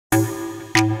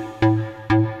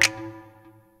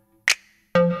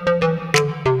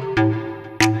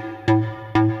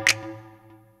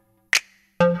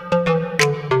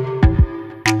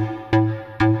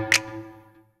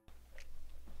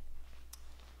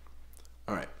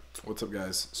Alright, what's up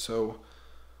guys? So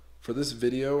for this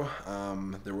video,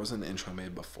 there was an intro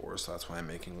made before, so that's why I'm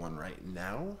making one right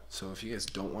now. So if you guys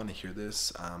don't want to hear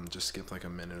this, just skip like a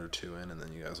minute or two in, and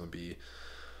then you guys will be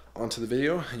onto the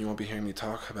video, and you won't be hearing me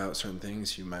talk about certain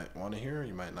things you might want to hear,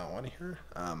 you might not want to hear.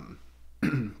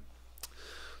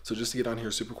 So just to get on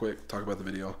here super quick, talk about the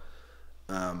video.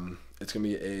 It's going to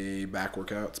be a back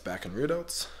workout. It's back and rear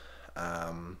delts.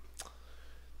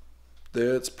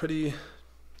 It's pretty,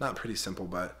 not pretty simple,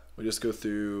 but we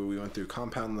went through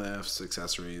compound lifts,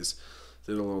 accessories,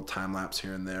 did a little time lapse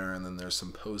here and there, and then there's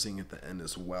some posing at the end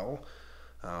as well.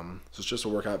 So it's just a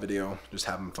workout video, just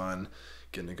having fun,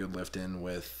 getting a good lift in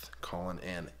with Colin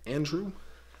and Andrew.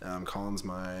 Colin's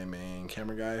my main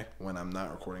camera guy when I'm not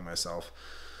recording myself.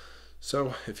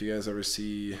 So if you guys ever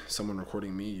see someone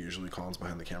recording me, usually Colin's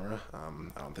behind the camera.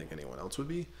 I don't think anyone else would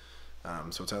be.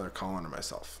 So it's either Colin or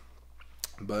myself.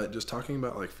 But just talking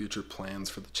about like future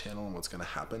plans for the channel and what's going to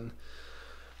happen.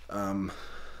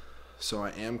 So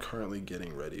I am currently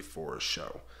getting ready for a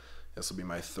show. This will be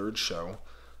my third show.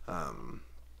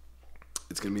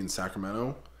 It's going to be in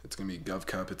Sacramento. It's going to be Gov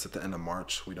Cup. It's at the end of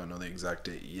March. We don't know the exact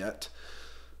date yet.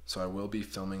 So I will be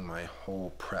filming my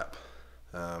whole prep.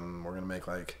 We're going to make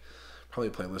like probably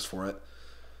a playlist for it.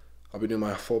 I'll be doing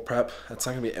my full prep. It's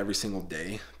not gonna be every single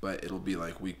day, but it'll be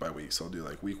like week by week. So I'll do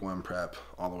like week 1 prep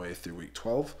all the way through week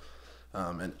 12,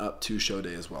 and up to show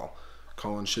day as well.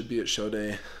 Colin should be at show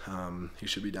day. He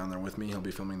should be down there with me. He'll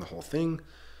be filming the whole thing.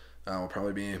 We'll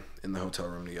probably be in the hotel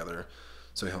room together.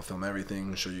 So he'll film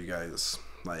everything, show you guys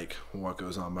like what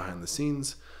goes on behind the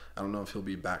scenes. I don't know if he'll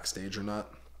be backstage or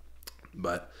not,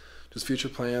 but just future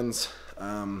plans.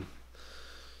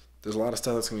 There's a lot of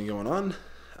stuff that's gonna be going on.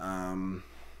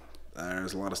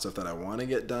 There's a lot of stuff that I want to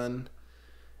get done,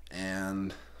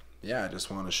 and yeah, I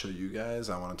just want to show you guys.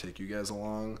 I want to take you guys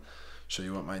along, show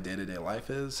you what my day-to-day life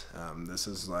is. This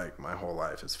is like my whole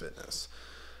life is fitness,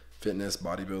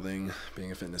 bodybuilding,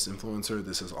 being a fitness influencer.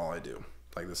 This is all I do.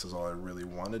 Like, this is all I really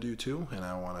want to do too, and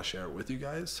I want to share it with you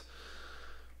guys.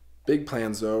 Big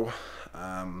plans though.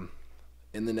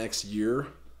 In the next year,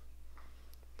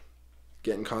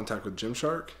 get in contact with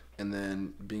Gymshark, and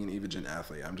then being an EVOGEN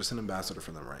athlete. I'm just an ambassador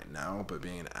for them right now, but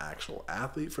being an actual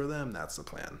athlete for them, that's the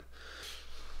plan.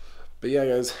 But yeah,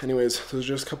 guys, anyways, those are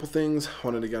just a couple things I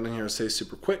wanted to get in here and say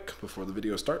super quick before the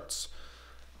video starts.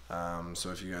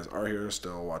 So if you guys are here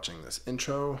still watching this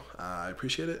intro, I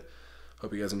appreciate it.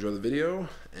 Hope you guys enjoy the video,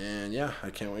 and yeah,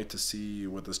 I can't wait to see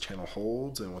what this channel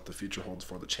holds and what the future holds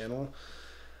for the channel.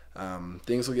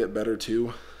 Things will get better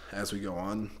too as we go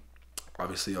on.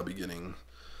 Obviously, I'll be getting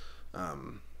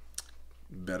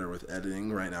better with editing.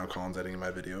 Right now Colin's editing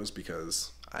my videos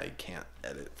because I can't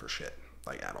edit for shit,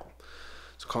 like, at all.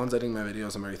 So Colin's editing my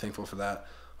videos. I'm very thankful for that.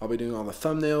 I'll be doing all the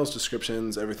thumbnails,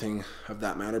 descriptions, everything of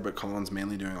that matter, but Colin's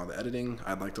mainly doing all the editing.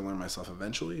 I'd like to learn myself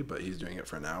eventually, but he's doing it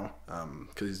for now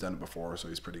because he's done it before, so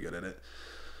he's pretty good at it.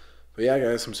 But yeah,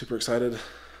 guys, I'm super excited,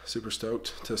 super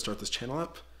stoked to start this channel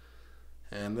up,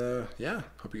 and yeah,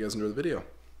 hope you guys enjoy the video.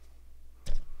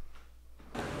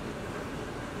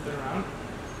 Turn around.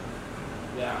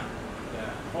 Yeah.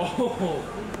 Oh.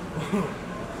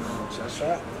 Chest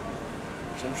shot.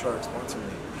 Gymshark sponsor me.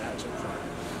 At Gymshark.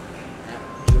 At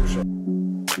Gymshark.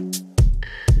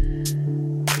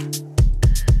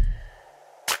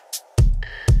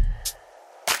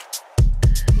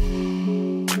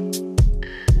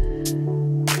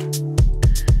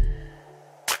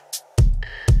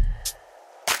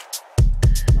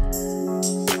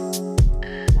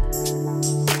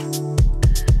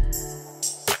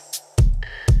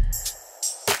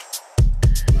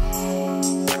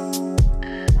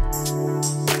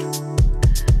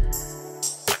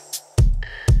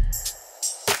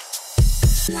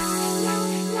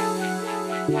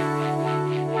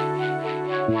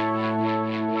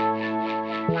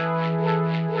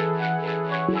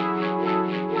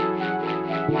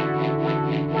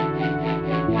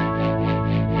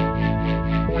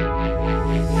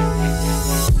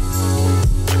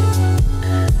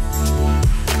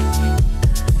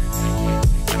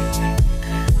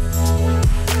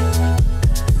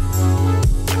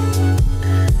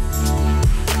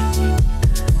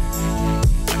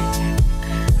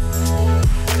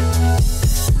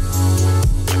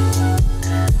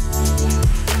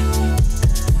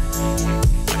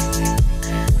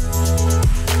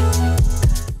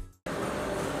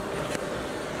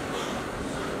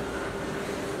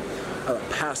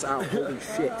 Pass out. Holy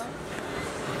shit.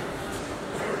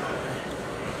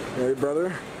 Ready,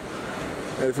 brother?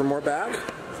 Ready for more back?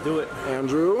 Let's do it.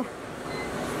 Andrew.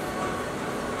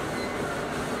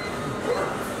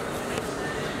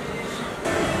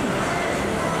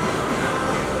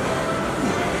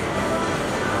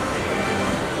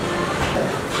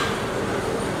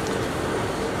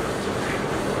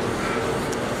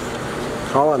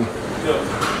 Colin, Yo.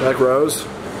 you like Rose?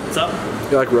 What's up?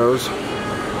 You like Rose?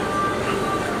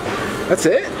 That's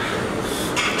it?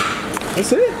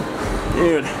 That's it?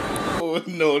 Dude. Oh,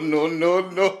 no, no, no,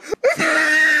 no.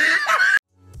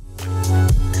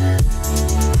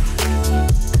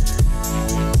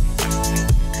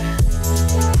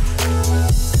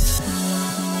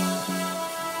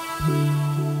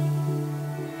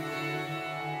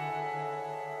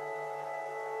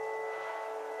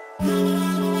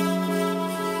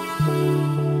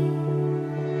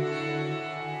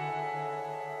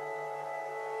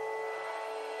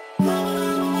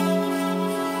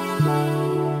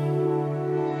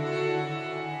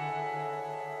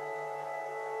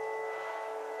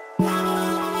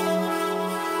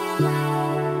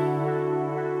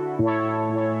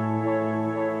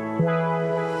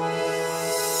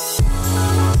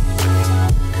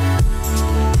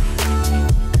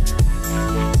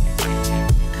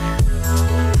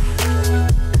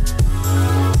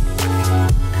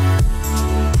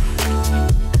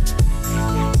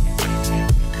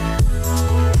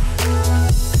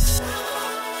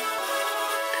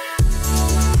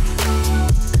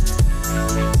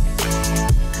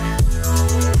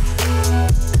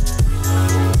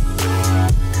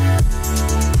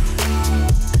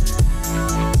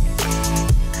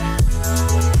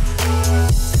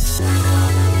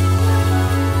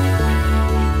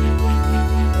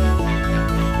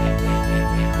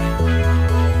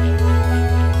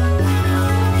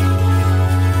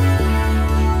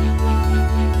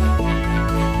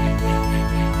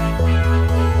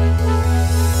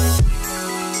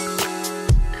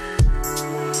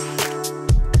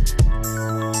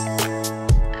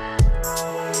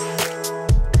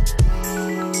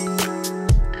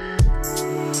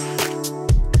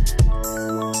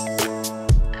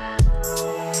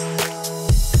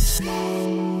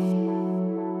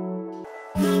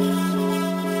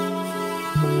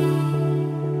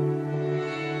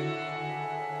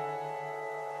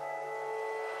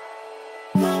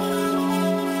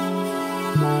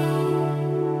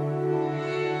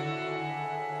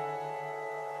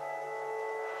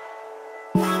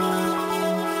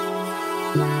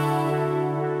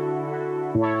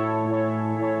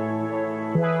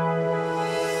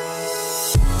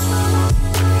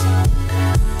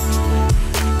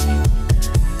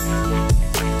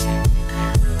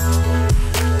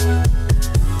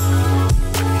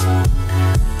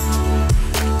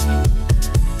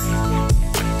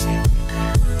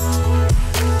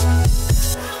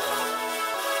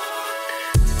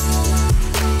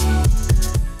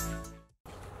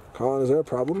 Colin, is there a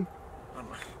problem? I'm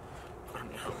gonna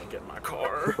get in my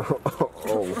car.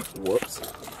 Oh, whoops.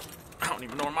 I don't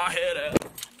even know where my head at.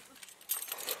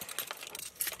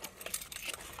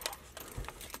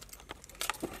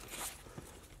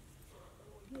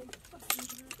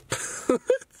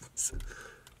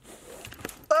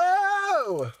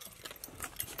 Oh!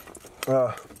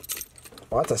 Well,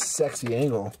 that's a sexy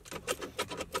angle.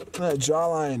 That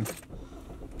jawline.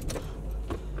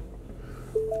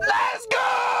 Let's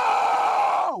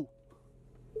go!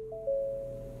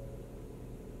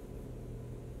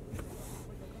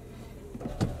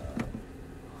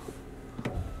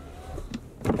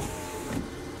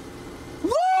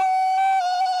 Woo!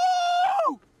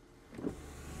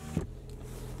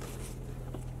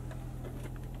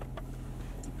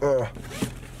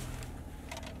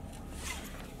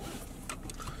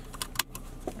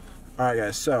 Alright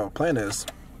guys, so plan is,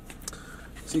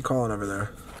 see Colin over there.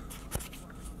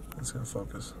 It's gonna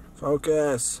focus.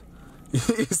 Focus! you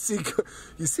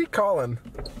see Colin.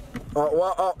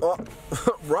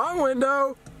 Wrong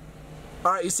window!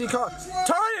 Alright, you see Colin.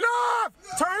 Turn it off!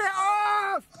 Turn it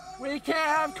off! We can't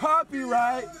have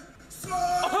copyright!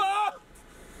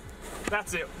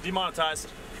 That's it. Demonetized.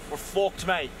 We're fucked,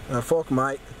 mate. Fuck,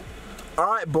 mate.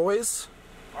 Alright, boys.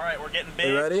 Alright, we're getting big.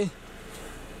 You ready?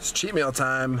 It's cheat meal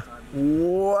time.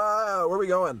 Wow, where are we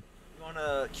going? We're going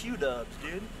to Q-Dubs,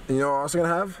 dude. And you know what we're also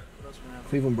gonna have? What else we gonna have?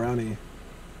 Cleveland brownie.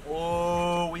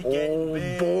 Oh, we getting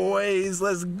big. Boys,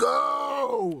 let's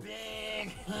go!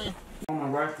 Big. Oh, my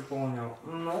rifle falling out.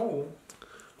 No.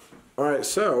 Alright,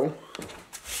 so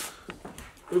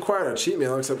we acquired our cheat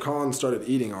meal, except Colin started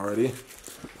eating already.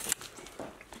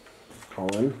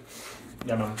 Colin.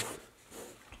 Yeah, man.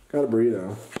 Got a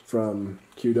burrito from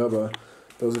Qdoba.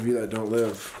 Those of you that don't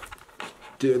live.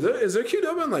 Dude, is there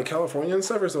Qdoba in like California and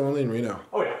stuff, or is it only in Reno?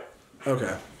 Oh, yeah.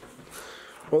 Okay.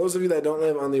 Well, those of you that don't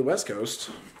live on the West Coast,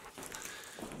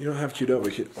 you don't have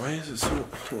Qdoba. Why is it so,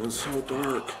 it's so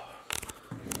dark?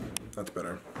 That's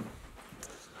better.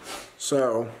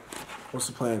 So, what's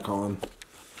the plan, Colin?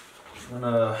 We're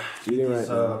gonna Eating these right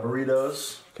now.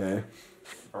 burritos. Okay.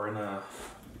 Are in a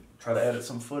Try to edit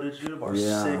some footage of our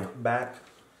Yeah. sick back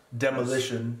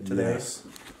demolition today. Yes.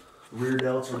 Rear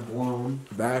delts are blown.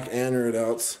 Back and rear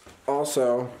delts.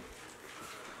 Also,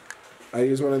 I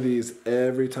use one of these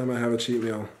every time I have a cheat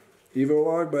meal.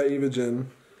 EVOGEN by EVOGEN.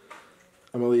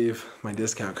 I'm going to leave my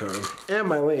discount code and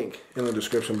my link in the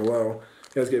description below.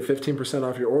 You guys get 15%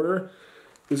 off your order.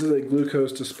 This is a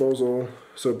glucose disposal.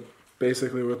 So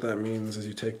basically what that means is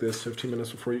you take this 15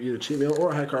 minutes before you eat a cheat meal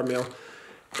or a high carb meal,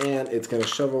 and it's going to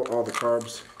shovel all the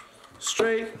carbs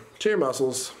straight to your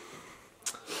muscles.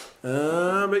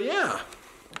 But yeah,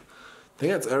 I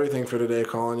think that's everything for today,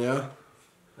 Colin. Yeah,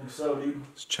 I think so, dude.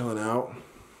 just chilling out.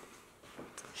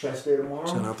 Chest day tomorrow.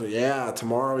 Chilling out there. Yeah,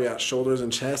 tomorrow we got shoulders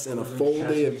and chest and a full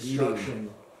day of eating.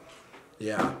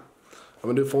 Yeah, I'm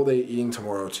gonna do a full day eating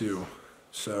tomorrow too,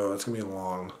 so it's gonna be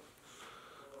long.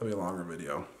 It'll be a longer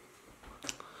video.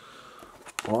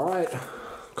 All right,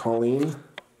 Colleen.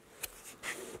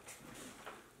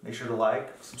 Make sure to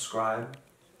like, subscribe.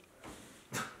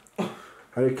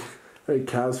 How do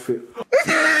cows feel?